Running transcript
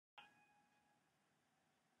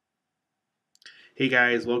Hey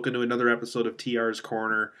guys, welcome to another episode of TR's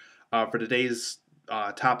Corner. For today's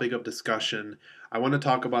topic of discussion, I want to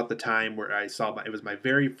talk about the time where it was my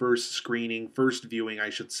very first screening, first viewing, I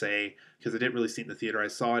should say, because I didn't really see it in the theater. I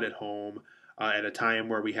saw it at home at a time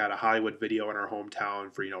where we had a Hollywood Video in our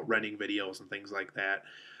hometown for renting videos and things like that.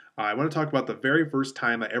 I want to talk about the very first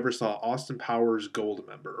time I ever saw Austin Powers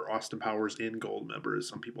Goldmember, or Austin Powers in Goldmember, as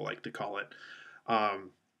some people like to call it.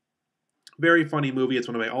 Um, Very funny movie. It's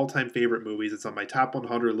one of my all-time favorite movies. It's on my top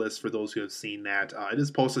 100 list for those who have seen that. It is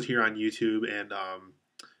posted here on YouTube, and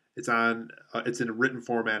it's in written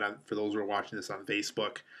format for those who are watching this on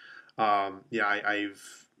Facebook.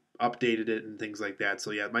 I've updated it and things like that.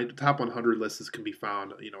 So yeah, my top 100 lists can be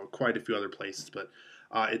found, quite a few other places, but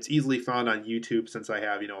it's easily found on YouTube since I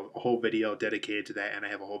have, a whole video dedicated to that, and I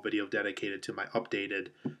have a whole video dedicated to my updated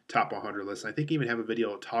top 100 list. I think I even have a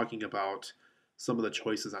video talking about some of the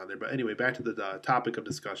choices on there. But anyway, back to the topic of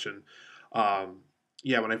discussion. Um,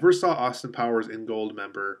 yeah, when I first saw Austin Powers in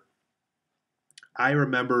Goldmember, I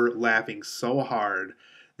remember laughing so hard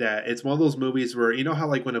that it's one of those movies where you know how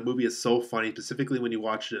like when a movie is so funny, specifically when you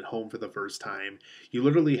watch it at home for the first time, you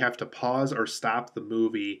literally have to pause or stop the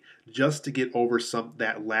movie just to get over some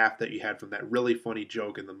that laugh that you had from that really funny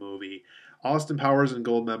joke in the movie. Austin Powers and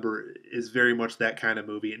Goldmember is very much that kind of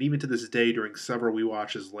movie, and even to this day, during several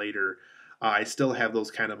rewatches later, I still have those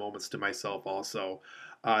kind of moments to myself. Also,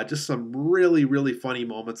 just some really, really funny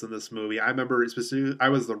moments in this movie. I remember specifically, I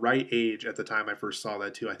was the right age at the time I first saw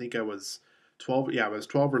that too. I think I was 12. Yeah, I was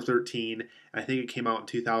 12 or 13. I think it came out in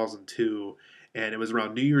 2002, and it was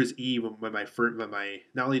around New Year's Eve when my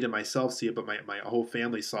not only did myself see it, but my whole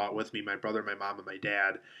family saw it with me. My brother, my mom, and my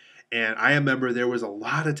dad. And I remember there was a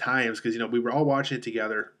lot of times because we were all watching it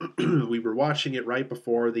together. We were watching it right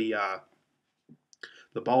before the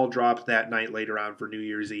ball dropped that night later on for New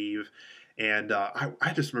Year's Eve, and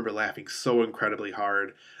I just remember laughing so incredibly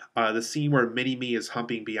hard. The scene where Mini Me is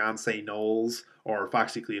humping Beyonce Knowles, or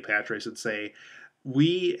Foxy Cleopatra, I should say.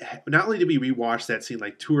 We not only did we rewatch that scene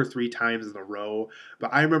like two or three times in a row,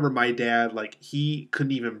 but I remember my dad like he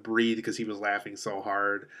couldn't even breathe because he was laughing so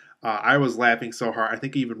hard. I was laughing so hard. I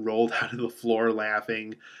think he even rolled onto the floor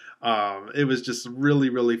laughing. It was just really,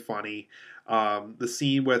 really funny. The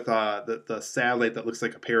scene with the satellite that looks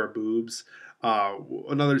like a pair of boobs.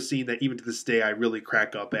 Another scene that even to this day I really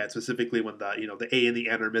crack up at, specifically when the A and the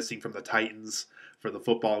N are missing from the Titans for the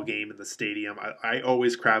football game in the stadium. I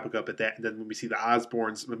always crack up at that. And then when we see the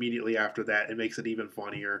Osbournes immediately after that, it makes it even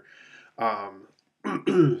funnier. Um,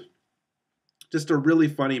 just a really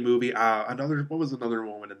funny movie. What was another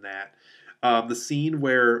moment in that? The scene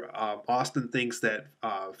where Austin thinks that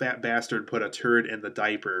Fat Bastard put a turd in the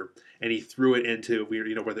diaper and he threw it into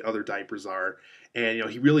where the other diapers are, and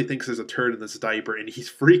he really thinks there's a turd in this diaper and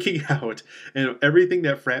he's freaking out. And everything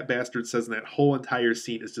that Fat Bastard says in that whole entire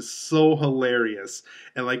scene is just so hilarious.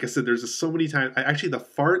 And like I said, there's just so many times. Actually, the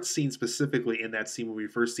fart scene specifically in that scene when we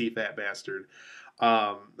first see Fat Bastard.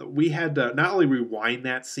 We had to not only rewind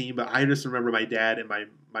that scene, but I just remember my dad and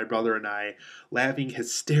my brother and I laughing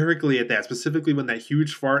hysterically at that, specifically when that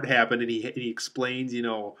huge fart happened and he explains,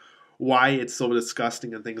 why it's so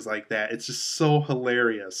disgusting and things like that. It's just so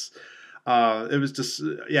hilarious. It was just,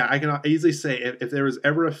 yeah, I can easily say if there was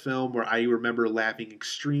ever a film where I remember laughing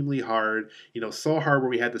extremely hard, so hard where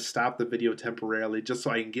we had to stop the video temporarily just so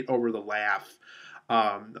I can get over the laugh.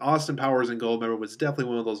 Austin Powers and Goldmember was definitely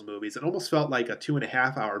one of those movies. It almost felt like a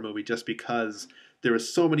 2.5 hour movie just because there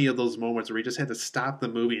was so many of those moments where we just had to stop the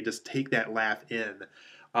movie and just take that laugh in.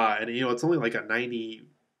 And it's only like a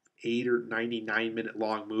 98 or 99-minute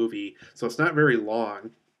long movie, so it's not very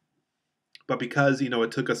long. But because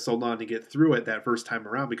it took us so long to get through it that first time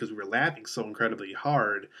around because we were laughing so incredibly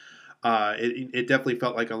hard, it definitely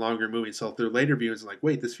felt like a longer movie. So through later viewings, I'm like,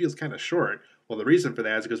 wait, this feels kind of short. Well, the reason for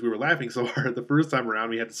that is because we were laughing so hard the first time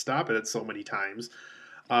around, we had to stop it so many times.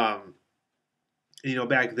 Um,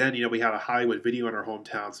 Back then, we had a Hollywood Video in our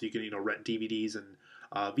hometown, so you can, rent DVDs and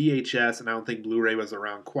VHS, and I don't think Blu-ray was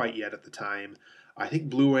around quite yet at the time. I think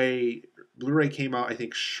Blu-ray came out, I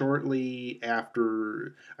think, shortly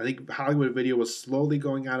after. I think Hollywood Video was slowly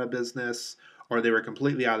going out of business, or they were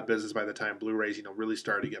completely out of business by the time Blu-rays, really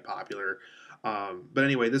started to get popular. But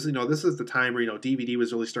anyway, this is the time where DVD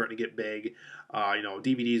was really starting to get big.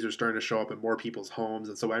 DVDs are starting to show up in more people's homes,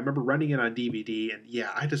 and so I remember renting it on DVD, and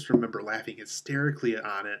yeah, I just remember laughing hysterically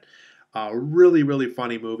on it. Really, really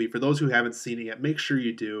funny movie. For those who haven't seen it yet, make sure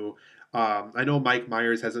you do. I know Mike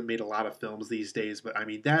Myers hasn't made a lot of films these days, but I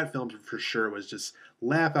mean, that film for sure was just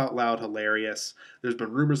laugh out loud hilarious. There's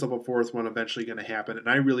been rumors of a fourth one eventually going to happen, and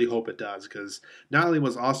I really hope it does, because not only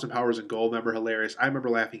was Austin Powers and Goldmember hilarious, I remember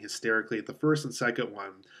laughing hysterically at the first and second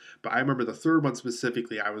one, but I remember the third one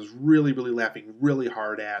specifically, I was really, really laughing really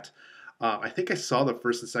hard at. I think I saw the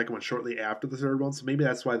first and second one shortly after the third one, so maybe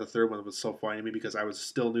that's why the third one was so funny to me, because I was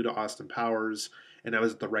still new to Austin Powers and I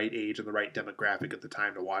was at the right age and the right demographic at the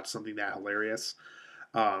time to watch something that hilarious.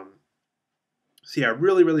 Um, so yeah,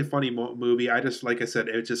 really, really funny movie. I just, like I said,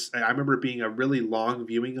 it just, I remember it being a really long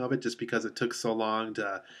viewing of it just because it took so long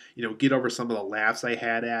to, get over some of the laughs I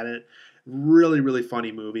had at it. Really, really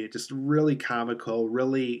funny movie. It just really comical,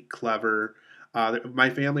 really clever.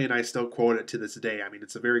 My family and I still quote it to this day. I mean,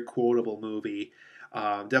 it's a very quotable movie.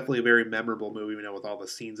 Definitely a very memorable movie, with all the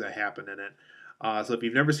scenes that happen in it. So if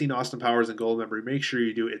you've never seen Austin Powers and Goldmember, make sure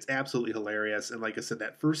you do. It's absolutely hilarious. And like I said,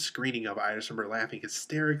 that first screening of it, I just remember laughing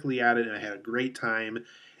hysterically at it, and I had a great time.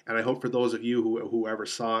 And I hope for those of you who ever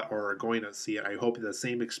saw it or are going to see it, I hope the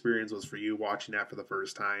same experience was for you watching that for the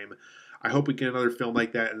first time. I hope we get another film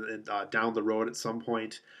like that down the road at some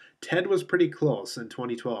point. Ted was pretty close in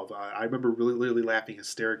 2012. I remember really, really laughing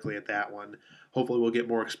hysterically at that one. Hopefully, we'll get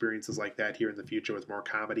more experiences like that here in the future with more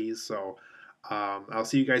comedies. So, I'll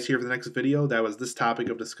see you guys here for the next video. That was this topic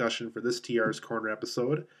of discussion for this TR's Corner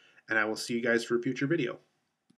episode, and I will see you guys for a future video.